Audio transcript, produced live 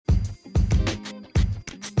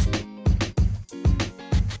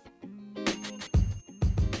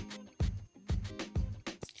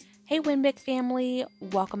Hey, Win Big family,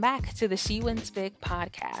 welcome back to the She Wins Big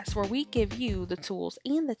podcast, where we give you the tools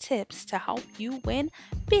and the tips to help you win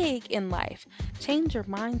big in life. Change your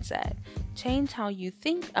mindset, change how you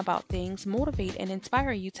think about things, motivate and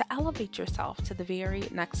inspire you to elevate yourself to the very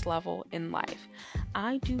next level in life.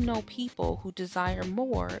 I do know people who desire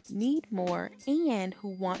more, need more, and who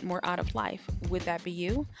want more out of life. Would that be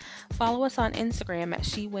you? Follow us on Instagram at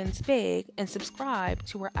She Wins Big and subscribe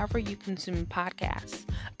to wherever you consume podcasts.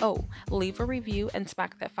 Oh, leave a review and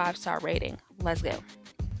smack that 5-star rating. Let's go.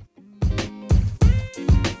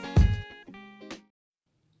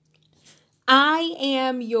 I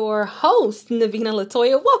am your host, Navina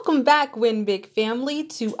Latoya. Welcome back, Win Big family,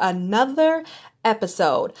 to another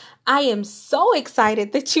episode. I am so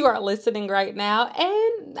excited that you are listening right now,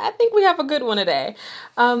 and I think we have a good one today.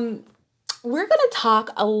 We're going to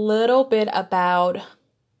talk a little bit about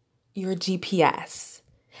your GPS.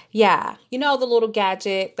 Yeah, you know, the little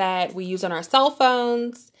gadget that we use on our cell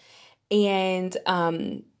phones, and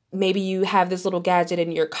maybe you have this little gadget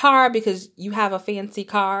in your car because you have a fancy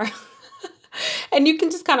car. And you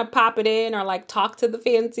can just kind of pop it in or like talk to the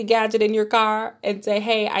fancy gadget in your car and say,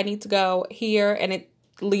 hey, I need to go here. And it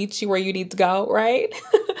leads you where you need to go, right?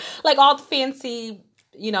 Like all the fancy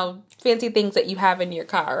things that you have in your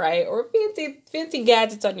car, right? Or fancy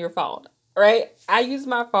gadgets on your phone, right? I use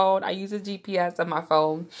my phone. I use a GPS on my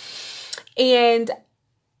phone. And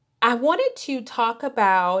I wanted to talk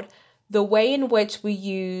about the way in which we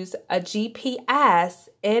use a GPS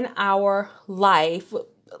in our life.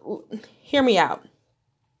 Hear me out.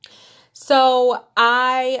 So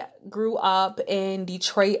I grew up in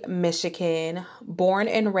Detroit, Michigan, born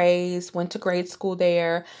and raised, went to grade school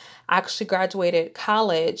there. I actually graduated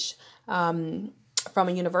college from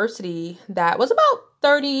a university that was about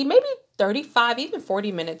 30, maybe 35, even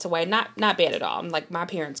 40 minutes away. Not bad at all. Like my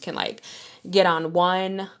parents can like get on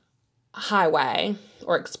one highway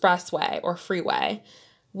or expressway or freeway.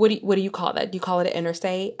 What do you call that? Do you call it an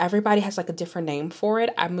interstate? Everybody has like a different name for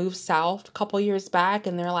it. I moved south a couple years back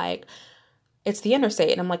and they're like, it's the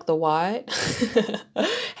interstate. And I'm like, the what?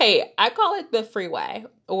 Hey, I call it the freeway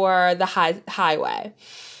or the highway.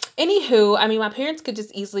 Anywho, I mean, my parents could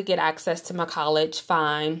just easily get access to my college,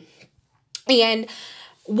 fine. And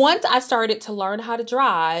once I started to learn how to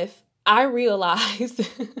drive, I realized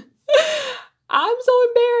I'm so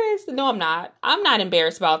embarrassed. No, I'm not. I'm not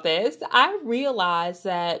embarrassed about this. I realized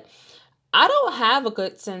that I don't have a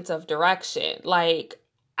good sense of direction. Like,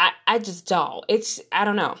 I just don't. I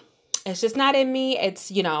don't know. It's just not in me. It's,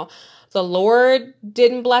 the Lord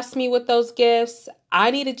didn't bless me with those gifts.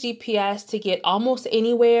 I need a GPS to get almost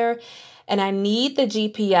anywhere. And I need the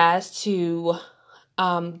GPS to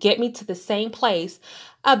get me to the same place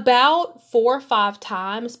about 4 or 5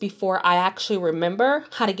 times before I actually remember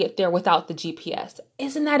how to get there without the GPS.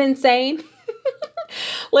 Isn't that insane?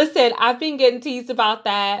 Listen, I've been getting teased about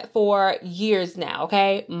that for years now,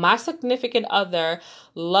 okay? My significant other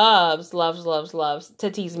loves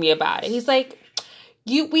to tease me about it. He's like,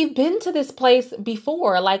 we've been to this place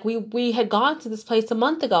before. Like we had gone to this place a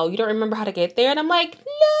month ago. You don't remember how to get there? And I'm like,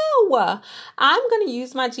 no, I'm going to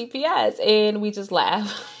use my GPS. And we just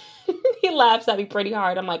laugh. He laughs at me pretty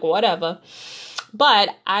hard. I'm like, whatever.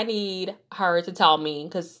 But I need her to tell me,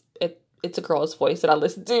 because it's a girl's voice that I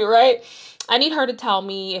listen to, right? I need her to tell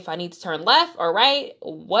me if I need to turn left or right,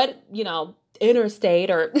 what,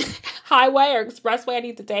 interstate or highway or expressway I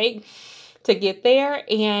need to take to get there.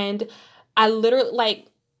 And I literally,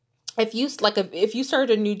 if you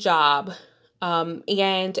start a new job,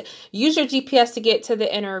 and use your GPS to get to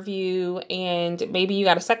the interview, and maybe you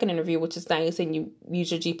got a second interview, which is nice, and you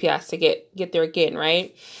use your GPS to get there again,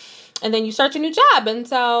 right? And then you start your new job, and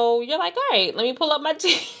so you're like, all right, let me pull up my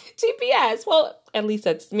GPS. Well, at least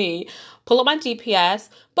that's me. Pull up my GPS,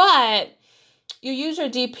 but you use your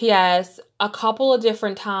GPS a couple of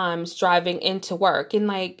different times driving into work.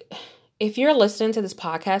 And if you're listening to this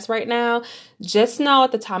podcast right now, just know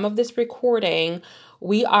at the time of this recording,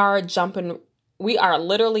 we are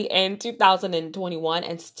literally in 2021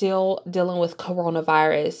 and still dealing with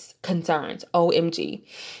coronavirus concerns. OMG.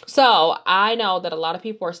 So I know that a lot of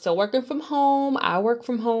people are still working from home. I work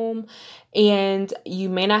from home, and you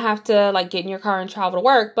may not have to get in your car and travel to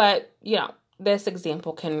work, but this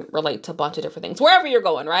example can relate to a bunch of different things. Wherever you're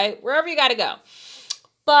going, right? Wherever you got to go.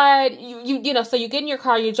 But so you get in your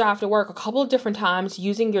car, you drive to work a couple of different times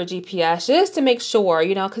using your GPS just to make sure,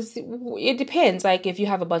 because it depends. Like if you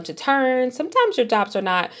have a bunch of turns, sometimes your jobs are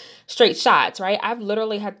not straight shots, right? I've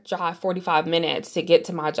literally had to drive 45 minutes to get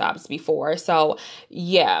to my jobs before. So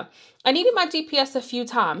yeah, I needed my GPS a few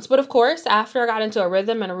times. But of course, after I got into a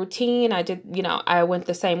rhythm and a routine, I went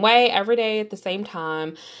the same way every day at the same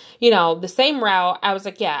time, the same route. I was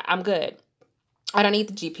like, yeah, I'm good. I don't need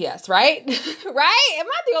the GPS, right? Right? Am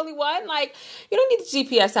I the only one? Like, you don't need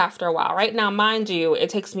the GPS after a while, right? Now, mind you, it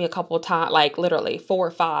takes me a couple of times, like literally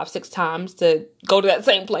 4, 5, 6 times to go to that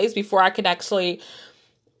same place before I could actually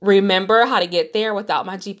remember how to get there without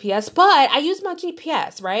my GPS. But I use my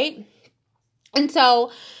GPS, right? And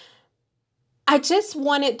so I just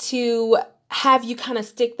wanted to have you kind of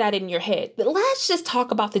stick that in your head. But let's just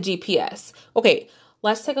talk about the GPS. Okay.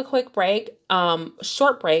 Let's take a quick break,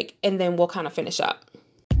 short break, and then we'll kind of finish up.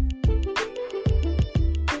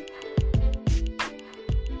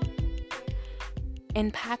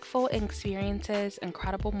 Impactful experiences,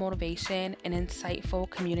 incredible motivation, and insightful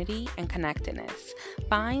community and connectedness.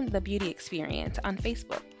 Find The Beauty Experience on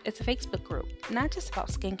Facebook. It's a Facebook group, not just about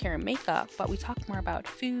skincare and makeup, but we talk more about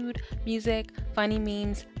food, music, funny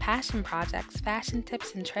memes, passion projects, fashion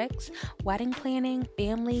tips and tricks, wedding planning,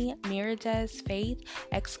 family, marriages, faith,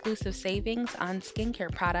 exclusive savings on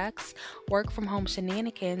skincare products, work from home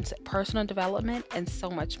shenanigans, personal development, and so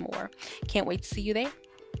much more. Can't wait to see you there.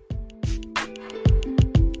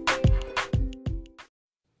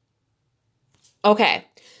 Okay,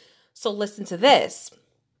 so listen to this.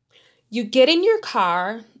 You get in your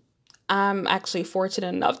car. I'm actually fortunate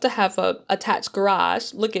enough to have a attached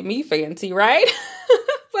garage. Look at me, fancy, right?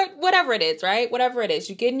 But whatever it is, right? Whatever it is,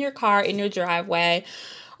 you get in your car, in your driveway,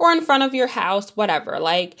 or in front of your house, whatever.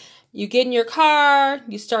 Like, you get in your car,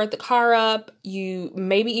 you start the car up, you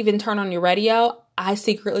maybe even turn on your radio. I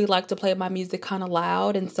secretly like to play my music kind of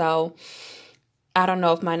loud, and so I don't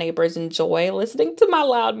know if my neighbors enjoy listening to my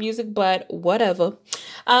loud music, but whatever.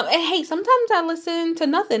 And hey, sometimes I listen to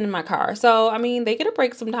nothing in my car. So, I mean, they get a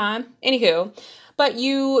break sometime. Anywho, but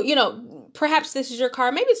perhaps this is your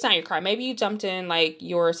car. Maybe it's not your car. Maybe you jumped in like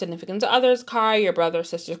your significant other's car, your brother,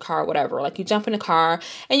 sister's car, whatever. Like you jump in a car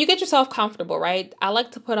and you get yourself comfortable, right? I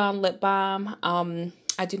like to put on lip balm.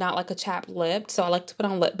 I do not like a chapped lip, so I like to put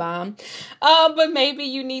on lip balm. But maybe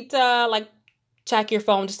you need to check your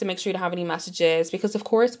phone just to make sure you don't have any messages because, of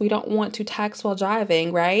course, we don't want to text while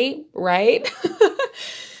driving, right?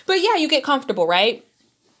 But yeah, you get comfortable, right?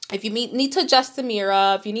 If you need to adjust the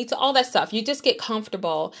mirror, if you need to all that stuff, you just get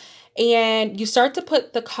comfortable and you start to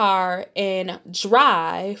put the car in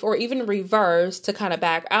drive or even reverse to kind of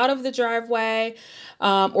back out of the driveway,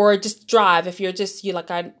 or just drive. If you're like,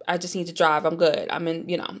 I just need to drive. I'm good. I'm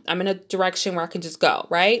in a direction where I can just go,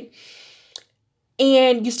 right?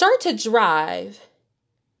 And you start to drive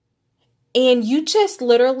and you just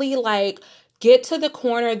literally get to the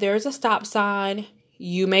corner. There's a stop sign.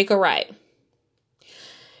 You make a right.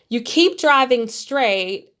 You keep driving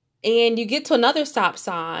straight and you get to another stop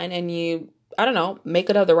sign and you,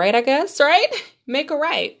 make another right, I guess, right? Make a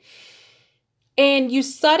right. And you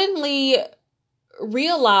suddenly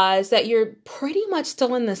realize that you're pretty much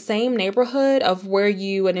still in the same neighborhood of where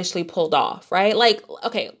you initially pulled off, right?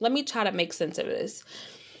 Okay, let me try to make sense of this.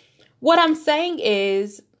 What I'm saying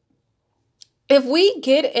is, if we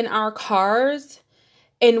get in our cars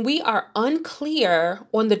and we are unclear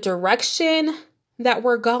on the direction that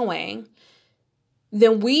we're going,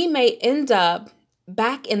 then we may end up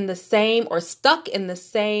back in the same or stuck in the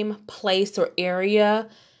same place or area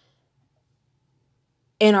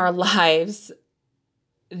in our lives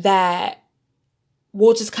that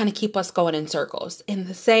will just kind of keep us going in circles in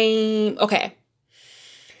the same. Okay.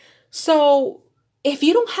 So if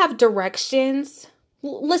you don't have directions,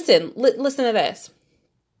 listen to this.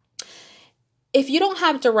 If you don't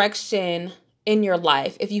have direction in your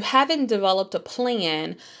life, if you haven't developed a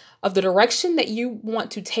plan of the direction that you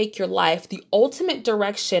want to take your life, the ultimate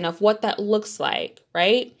direction of what that looks like,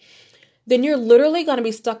 right? Then you're literally going to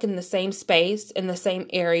be stuck in the same space, in the same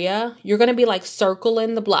area. You're going to be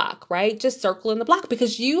circling the block, right? Just circling the block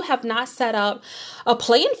because you have not set up a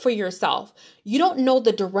plan for yourself. You don't know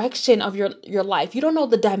the direction of your life. You don't know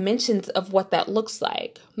the dimensions of what that looks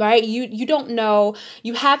like, right? You don't know,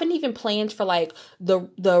 you haven't even planned for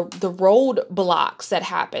the road blocks that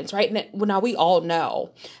happens, right? Now we all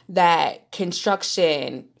know that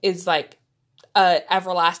construction is a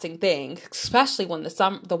everlasting thing, especially when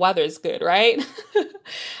the weather is good, right?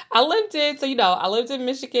 I lived in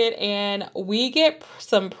Michigan and we get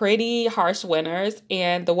some pretty harsh winters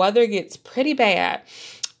and the weather gets pretty bad.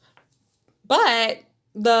 But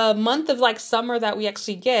the month of like summer that we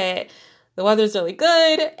actually get, the weather's really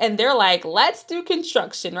good, and they're like, let's do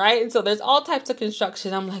construction, right? And so there's all types of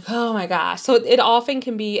construction. I'm like, oh my gosh. So it often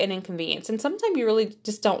can be an inconvenience. And sometimes you really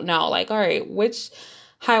just don't know, like, all right, which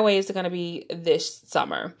highway is it going to be this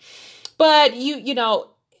summer? But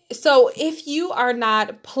so if you are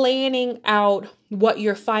not planning out what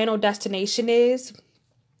your final destination is,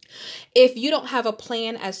 if you don't have a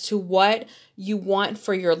plan as to what you want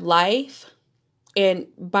for your life, and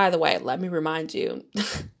by the way, let me remind you,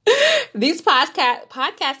 these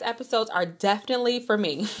podcast episodes are definitely for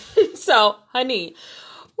me. So, honey,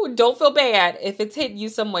 don't feel bad if it's hitting you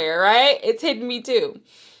somewhere, right? It's hitting me too.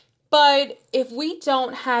 But if we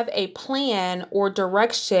don't have a plan or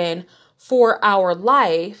direction for our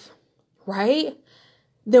life, right,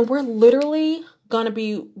 then we're literally going to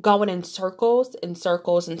be going in circles and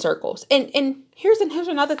circles and circles. And here's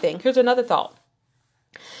another thing. Here's another thought.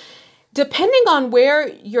 Depending on where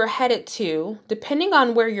you're headed to, depending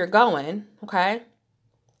on where you're going, okay?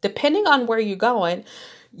 Depending on where you're going,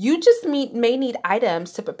 you just may need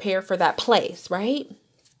items to prepare for that place, right?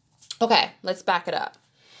 Okay, let's back it up.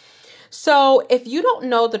 So if you don't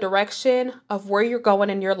know the direction of where you're going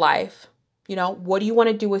in your life, what do you want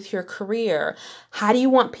to do with your career? How do you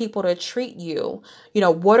want people to treat you?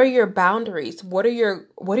 What are your boundaries? What are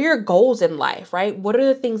your goals in life, right? What are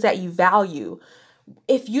the things that you value?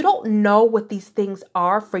 If you don't know what these things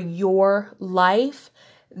are for your life,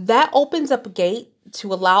 that opens up a gate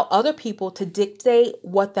to allow other people to dictate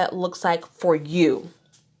what that looks like for you,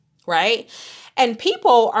 right? And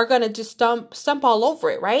people are going to just stump all over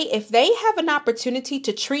it, right? If they have an opportunity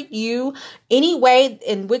to treat you any way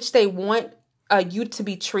in which they want you to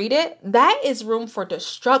be treated, that is room for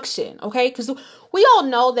destruction, okay? Because we all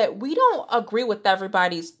know that we don't agree with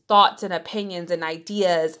everybody's thoughts and opinions and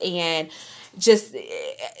ideas and just,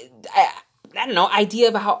 I don't know, idea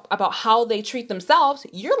about how they treat themselves.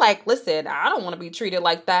 You're like, listen, I don't want to be treated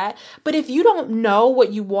like that. But if you don't know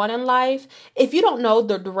what you want in life, if you don't know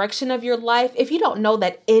the direction of your life, if you don't know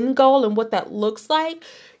that end goal and what that looks like,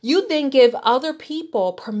 you then give other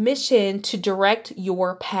people permission to direct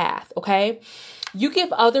your path, okay? You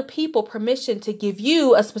give other people permission to give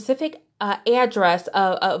you a specific address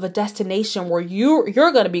of a destination where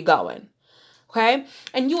you're going to be going, okay?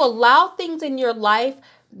 And you allow things in your life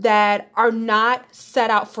that are not set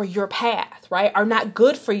out for your path, right? Are not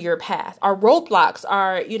good for your path. Are roadblocks,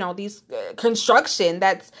 are, these construction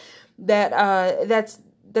that's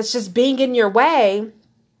just being in your way,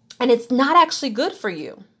 and it's not actually good for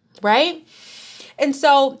you, right? And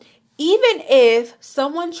so even if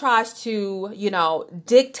someone tries to,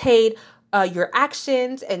 dictate your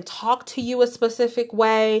actions and talk to you a specific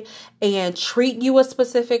way and treat you a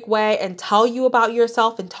specific way and tell you about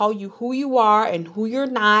yourself and tell you who you are and who you're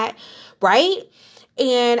not, right?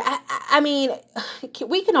 And I mean,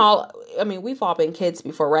 we've all been kids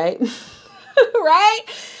before, right? Right?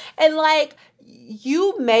 And like,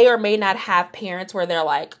 you may or may not have parents where they're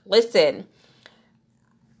like, listen,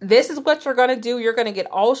 this is what you're going to do. You're going to get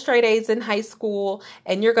all straight A's in high school,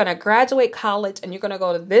 and you're going to graduate college, and you're going to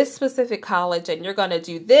go to this specific college, and you're going to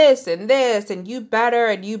do this, and you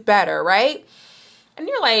better, right? And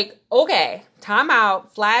you're like, okay, time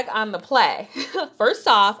out, flag on the play. First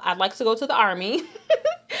off, I'd like to go to the Army.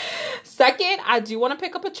 Second, I do want to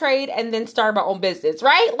pick up a trade and then start my own business,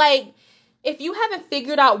 right? Like, if you haven't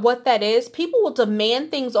figured out what that is, people will demand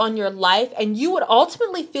things on your life, and you would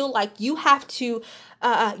ultimately feel like you have to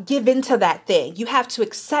give into that thing. You have to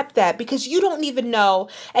accept that because you don't even know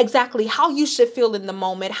exactly how you should feel in the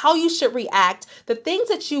moment, how you should react, the things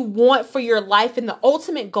that you want for your life and the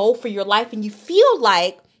ultimate goal for your life. And you feel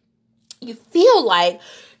like you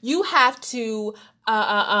have to,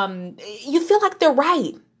 you feel like they're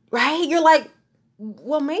right? You're like,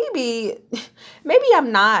 well, maybe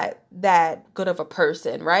I'm not that good of a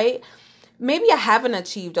person, right? Maybe I haven't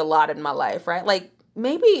achieved a lot in my life, right? Like,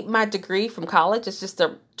 maybe my degree from college is just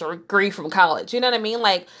a degree from college. You know what I mean?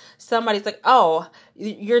 Like, somebody's like, oh,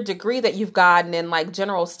 your degree that you've gotten in like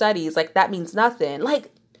general studies, like that means nothing. Like,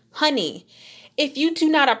 honey, if you do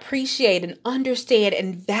not appreciate and understand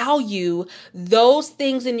and value those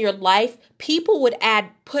things in your life, people would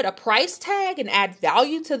put a price tag and add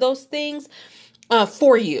value to those things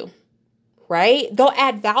for you, right? They'll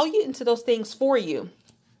add value into those things for you.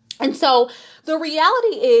 And so the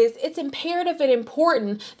reality is it's imperative and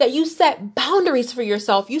important that you set boundaries for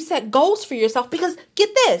yourself. You set goals for yourself because get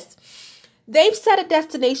this, they've set a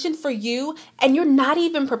destination for you and you're not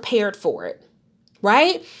even prepared for it,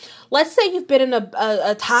 right? Let's say you've been in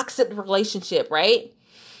a toxic relationship, right?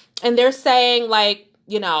 And they're saying like,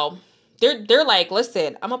 they're like,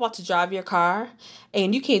 listen, I'm about to drive your car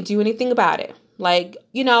and you can't do anything about it. Like,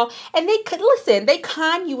 and they could listen, they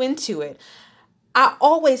con you into it. I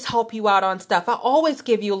always help you out on stuff. I always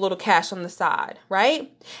give you a little cash on the side,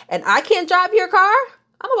 right? And I can't drive your car.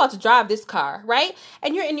 I'm about to drive this car, right?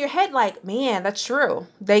 And you're in your head like, man, that's true.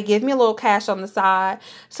 They give me a little cash on the side.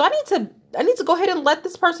 So I need to go ahead and let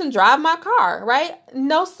this person drive my car, right?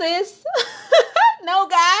 No, sis. No,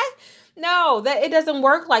 guy. No, that it doesn't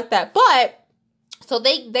work like that. But so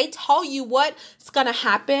they tell you what's going to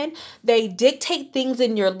happen. They dictate things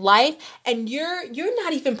in your life and you're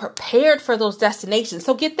not even prepared for those destinations.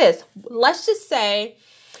 So get this. Let's just say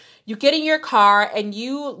you get in your car and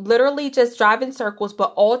you literally just drive in circles,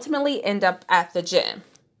 but ultimately end up at the gym,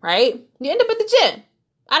 right? You end up at the gym.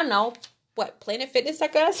 I don't know. What, Planet Fitness, I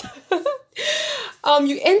guess?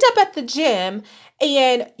 You end up at the gym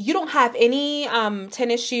and you don't have any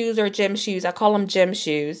tennis shoes or gym shoes. I call them gym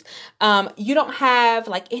shoes. You don't have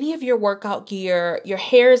like any of your workout gear. Your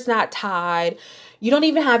hair is not tied. You don't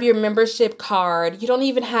even have your membership card. You don't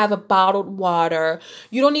even have a bottled water.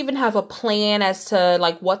 You don't even have a plan as to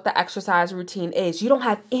like what the exercise routine is. You don't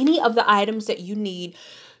have any of the items that you need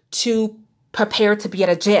to prepare to be at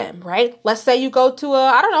a gym, right? Let's say you go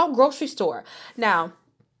to grocery store. Now,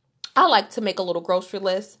 I like to make a little grocery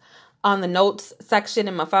list on the notes section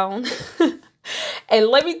in my phone. And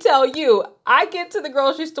let me tell you, I get to the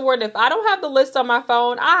grocery store and if I don't have the list on my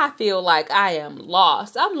phone, I feel like I am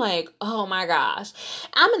lost. I'm like, oh my gosh.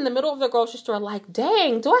 I'm in the middle of the grocery store like,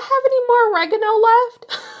 dang, do I have any more oregano left?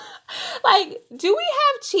 Like, do we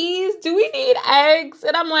have cheese? Do we need eggs?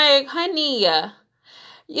 And I'm like, honey,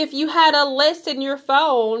 if you had a list in your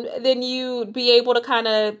phone, then you'd be able to kind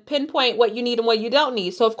of pinpoint what you need and what you don't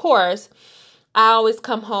need. So, of course, I always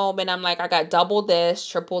come home and I'm like, I got double this,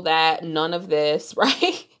 triple that, none of this,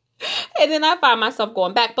 right? And then I find myself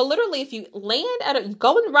going back. But literally, if you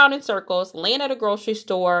going around in circles, land at a grocery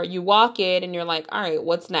store, you walk in and you're like, all right,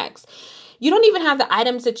 what's next? You don't even have the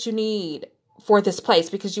items that you need for this place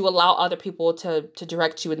because you allow other people to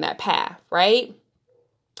direct you in that path, right?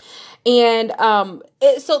 And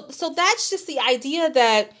so that's just the idea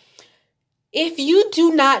that if you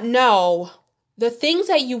do not know the things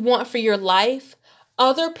that you want for your life,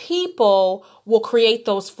 other people will create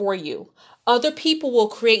those for you. Other people will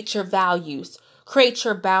create your values, create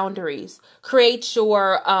your boundaries, create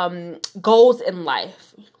your goals in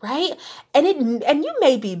life, right? And you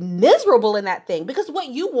may be miserable in that thing because what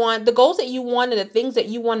you want, the goals that you want and the things that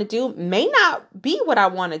you want to do may not be what I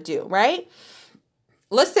want to do, right?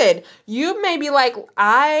 Listen, you may be like,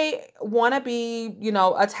 I want to be,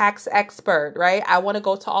 a tax expert, right? I want to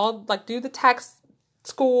go to do the tax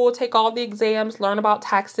school, take all the exams, learn about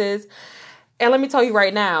taxes. And let me tell you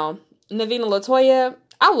right now, Navina Latoya,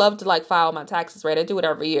 I love to file my taxes, right? I do it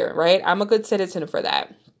every year, right? I'm a good citizen for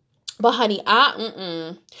that. But honey,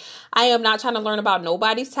 I am not trying to learn about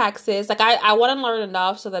nobody's taxes. I want to learn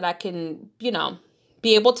enough so that I can,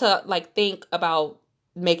 be able to think about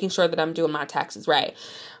making sure that I'm doing my taxes right.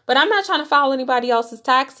 But I'm not trying to file anybody else's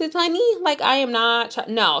taxes, honey. I am not.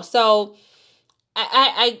 No. So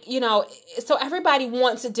so everybody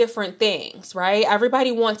wants different things, right?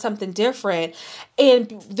 Everybody wants something different. And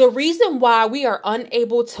the reason why we are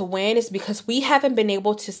unable to win is because we haven't been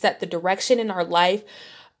able to set the direction in our life.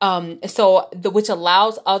 Which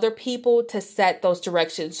allows other people to set those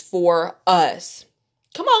directions for us.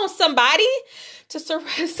 Come on, somebody, to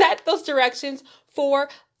set those directions for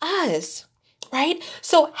us, right?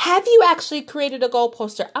 So have you actually created a goal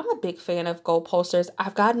poster? I'm a big fan of goal posters.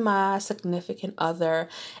 I've gotten my significant other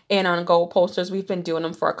in on goal posters. We've been doing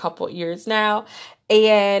them for a couple of years now.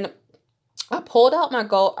 And I pulled out my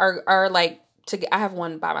goal, I have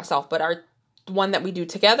one by myself, but our one that we do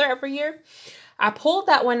together every year. I pulled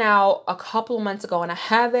that one out a couple of months ago and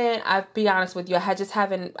I'll be honest with you,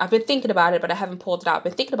 I've been thinking about it, but I haven't pulled it out. I've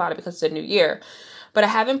been thinking about it because it's a new year. But I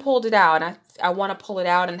haven't pulled it out, and I want to pull it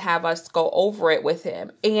out and have us go over it with him.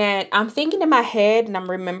 And I'm thinking in my head, and I'm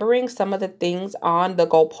remembering some of the things on the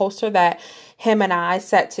goal poster that him and I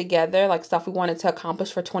set together, stuff we wanted to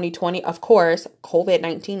accomplish for 2020. Of course,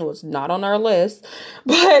 COVID-19 was not on our list.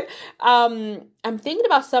 But I'm thinking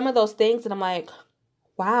about some of those things, and I'm like,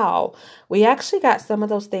 wow, we actually got some of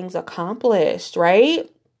those things accomplished, right?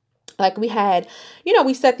 We had,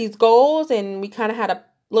 we set these goals, and we kind of had a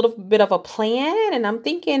little bit of a plan, and I'm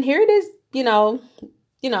thinking, here it is, here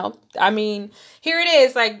it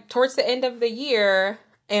is, towards the end of the year,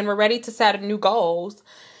 and we're ready to set new goals.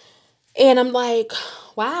 And I'm like,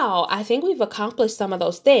 wow, I think we've accomplished some of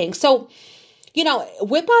those things. So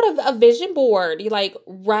whip out a vision board. You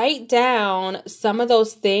write down some of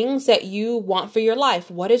those things that you want for your life.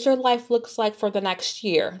 What does your life looks like for the next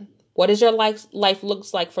year? What does your life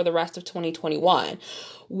looks like for the rest of 2021?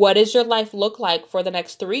 What does your life look like for the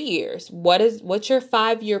next 3 years? What's your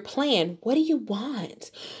 5-year plan? What do you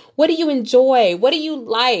want? What do you enjoy? What do you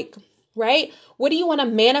like? Right? What do you want to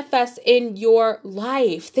manifest in your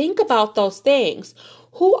life? Think about those things.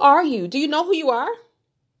 Who are you? Do you know who you are?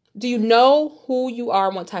 Do you know who you are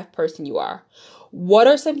and what type of person you are? What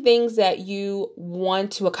are some things that you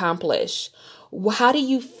want to accomplish? How do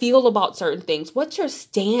you feel about certain things? What's your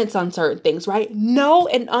stance on certain things, right? Know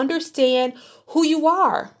and understand who you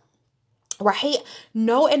are, right?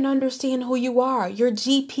 Know and understand who you are. Your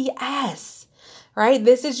GPS, right?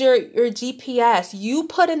 This is your GPS. You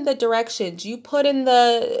put in the directions. You put in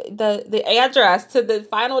the address to the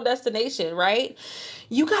final destination, right?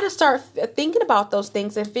 You got to start thinking about those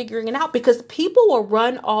things and figuring it out, because people will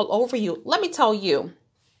run all over you. Let me tell you,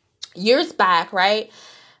 years back, right?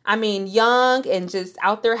 I mean, young and just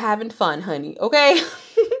out there having fun, honey. Okay.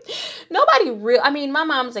 My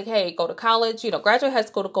mom's like, hey, go to college, graduate high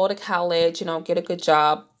school, to go to college, get a good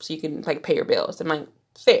job so you can pay your bills. I'm like,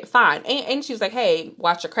 fine. And she was like, hey,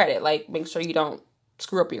 watch your credit. Make sure you don't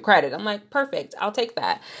screw up your credit. I'm like, perfect. I'll take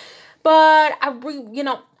that. But I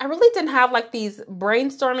really didn't have these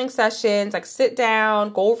brainstorming sessions, sit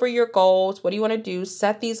down, go over your goals. What do you want to do?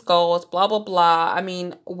 Set these goals, blah, blah, blah. I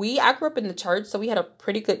grew up in the church, so we had a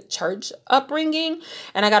pretty good church upbringing,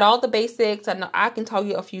 and I got all the basics, and I can tell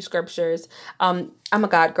you a few scriptures. I'm a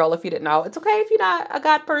God girl, if you didn't know. It's okay if you're not a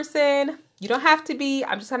God person. You don't have to be.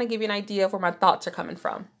 I'm just going to give you an idea of where my thoughts are coming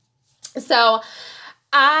from. So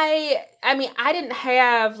I didn't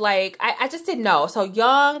have I just didn't know. So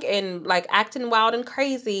young and acting wild and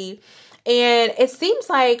crazy. And it seems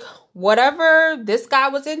like whatever this guy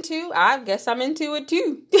was into, I guess I'm into it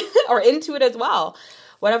too, or into it as well.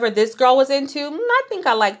 Whatever this girl was into, I think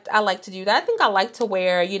I like to do that. I think I like to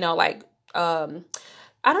wear, I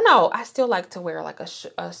don't know. I still like to wear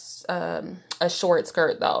a short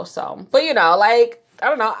skirt though. So, but I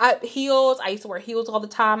don't know. Heels. I used to wear heels all the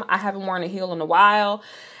time. I haven't worn a heel in a while.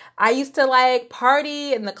 I used to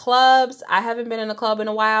party in the clubs. I haven't been in a club in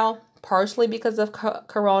a while, partially because of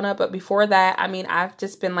Corona. But before that, I've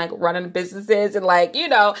just been running businesses and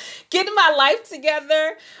getting my life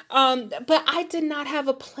together. But I did not have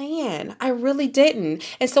a plan. I really didn't.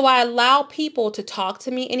 And so I allow people to talk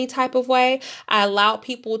to me any type of way. I allow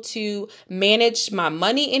people to manage my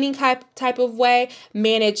money any type of way,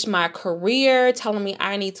 manage my career, telling me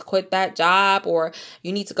I need to quit that job, or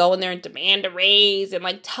you need to go in there and demand a raise,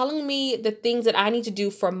 and telling me the things that I need to do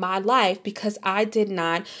for my life, because I did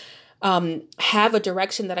not have a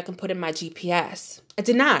direction that I can put in my GPS. I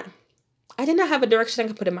did not have a direction I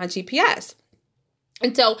can put in my GPS.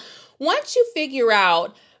 And so once you figure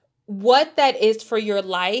out what that is for your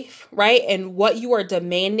life, right? And what you are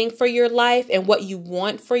demanding for your life and what you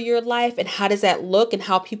want for your life, and how does that look, and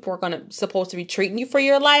how people are supposed to be treating you for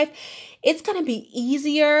your life, it's going to be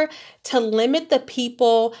easier to limit the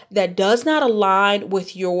people that does not align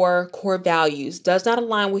with your core values, does not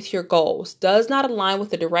align with your goals, does not align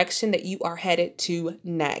with the direction that you are headed to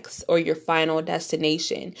next, or your final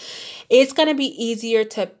destination. It's going to be easier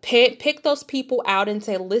to pick those people out and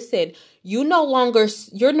say, listen, you're no longer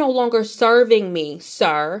serving me,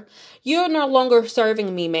 sir. You're no longer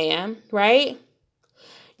serving me, ma'am, right?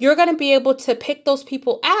 You're going to be able to pick those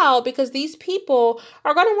people out, because these people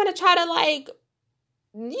are going to want to try to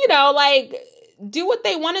do what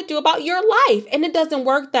they want to do about your life. And it doesn't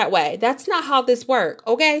work that way. That's not how this works.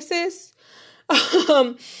 Okay, sis?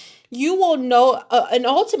 You will know, and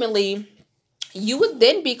ultimately you would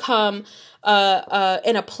then become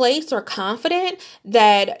in a place or confident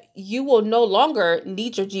that you will no longer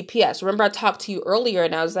need your GPS. Remember, I talked to you earlier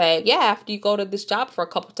and I was like, yeah, after you go to this job for a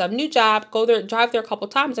couple of times, new job, go there, drive there a couple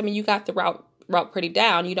of times. You got the route pretty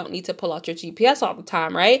down. You don't need to pull out your GPS all the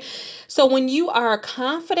time, right? So when you are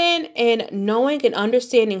confident in knowing and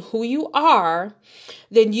understanding who you are,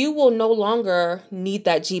 then you will no longer need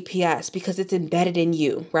that GPS, because it's embedded in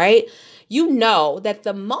you, right? You know that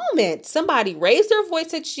the moment somebody raise their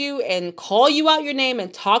voice at you and call you out your name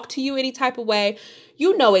and talk to you any type of way,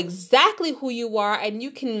 you know exactly who you are, and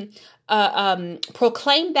you can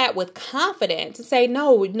proclaim that with confidence and say,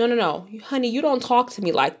 no, honey, you don't talk to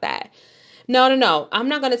me like that. No. I'm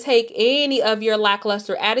not going to take any of your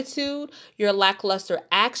lackluster attitude, your lackluster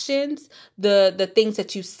actions, the things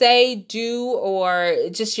that you say, do, or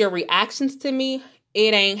just your reactions to me.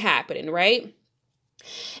 It ain't happening, right?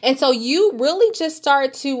 And so you really just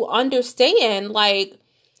start to understand,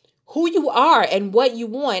 who you are and what you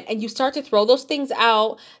want, and you start to throw those things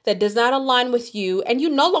out that does not align with you, and you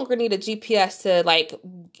no longer need a GPS to like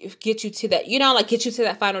get you to that, get you to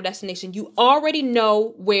that final destination. You already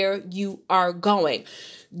know where you are going.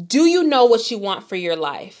 Do you know what you want for your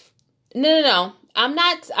life? No. I'm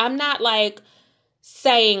not like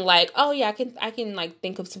saying like, oh yeah, I can like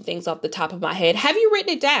think of some things off the top of my head. Have you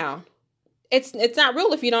written it down? It's not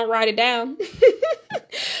real if you don't write it down.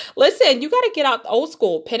 Listen, you got to get out the old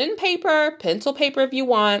school pen and paper, pencil paper if you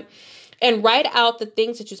want, and write out the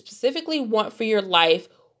things that you specifically want for your life.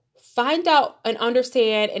 Find out and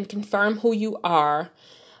understand and confirm who you are,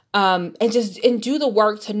 and do the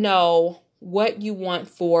work to know what you want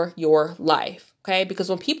for your life. Okay? Because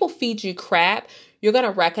when people feed you crap, you're going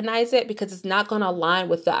to recognize it because it's not going to align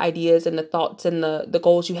with the ideas and the thoughts and the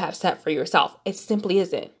goals you have set for yourself. It simply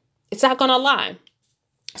isn't. It's not going to align.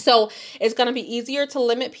 So it's going to be easier to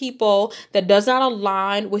limit people that does not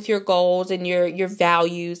align with your goals and your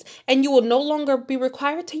values. And you will no longer be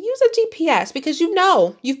required to use a GPS because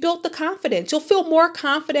you've built the confidence. You'll feel more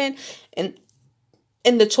confident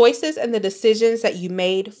in the choices and the decisions that you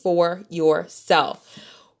made for yourself.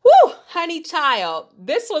 Woo, honey child,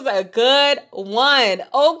 this was a good one.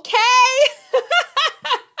 Okay.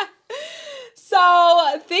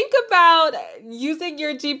 So think about using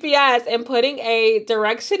your GPS and putting a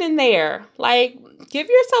direction in there. Like, give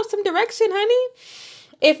yourself some direction, honey.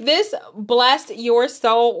 If this blessed your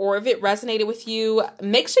soul or if it resonated with you,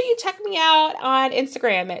 make sure you check me out on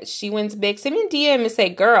Instagram at She Wins Big. Send me a DM and say,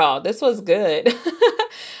 girl, this was good.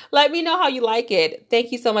 Let me know how you like it.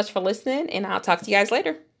 Thank you so much for listening, and I'll talk to you guys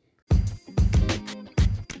later.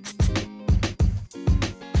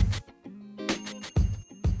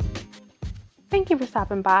 Thank you for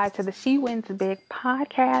stopping by to the She Wins Big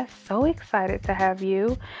podcast. So excited to have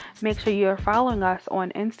you. Make sure you're following us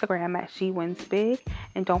on Instagram at She Wins Big.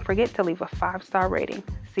 And don't forget to leave a 5-star rating.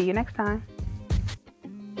 See you next time.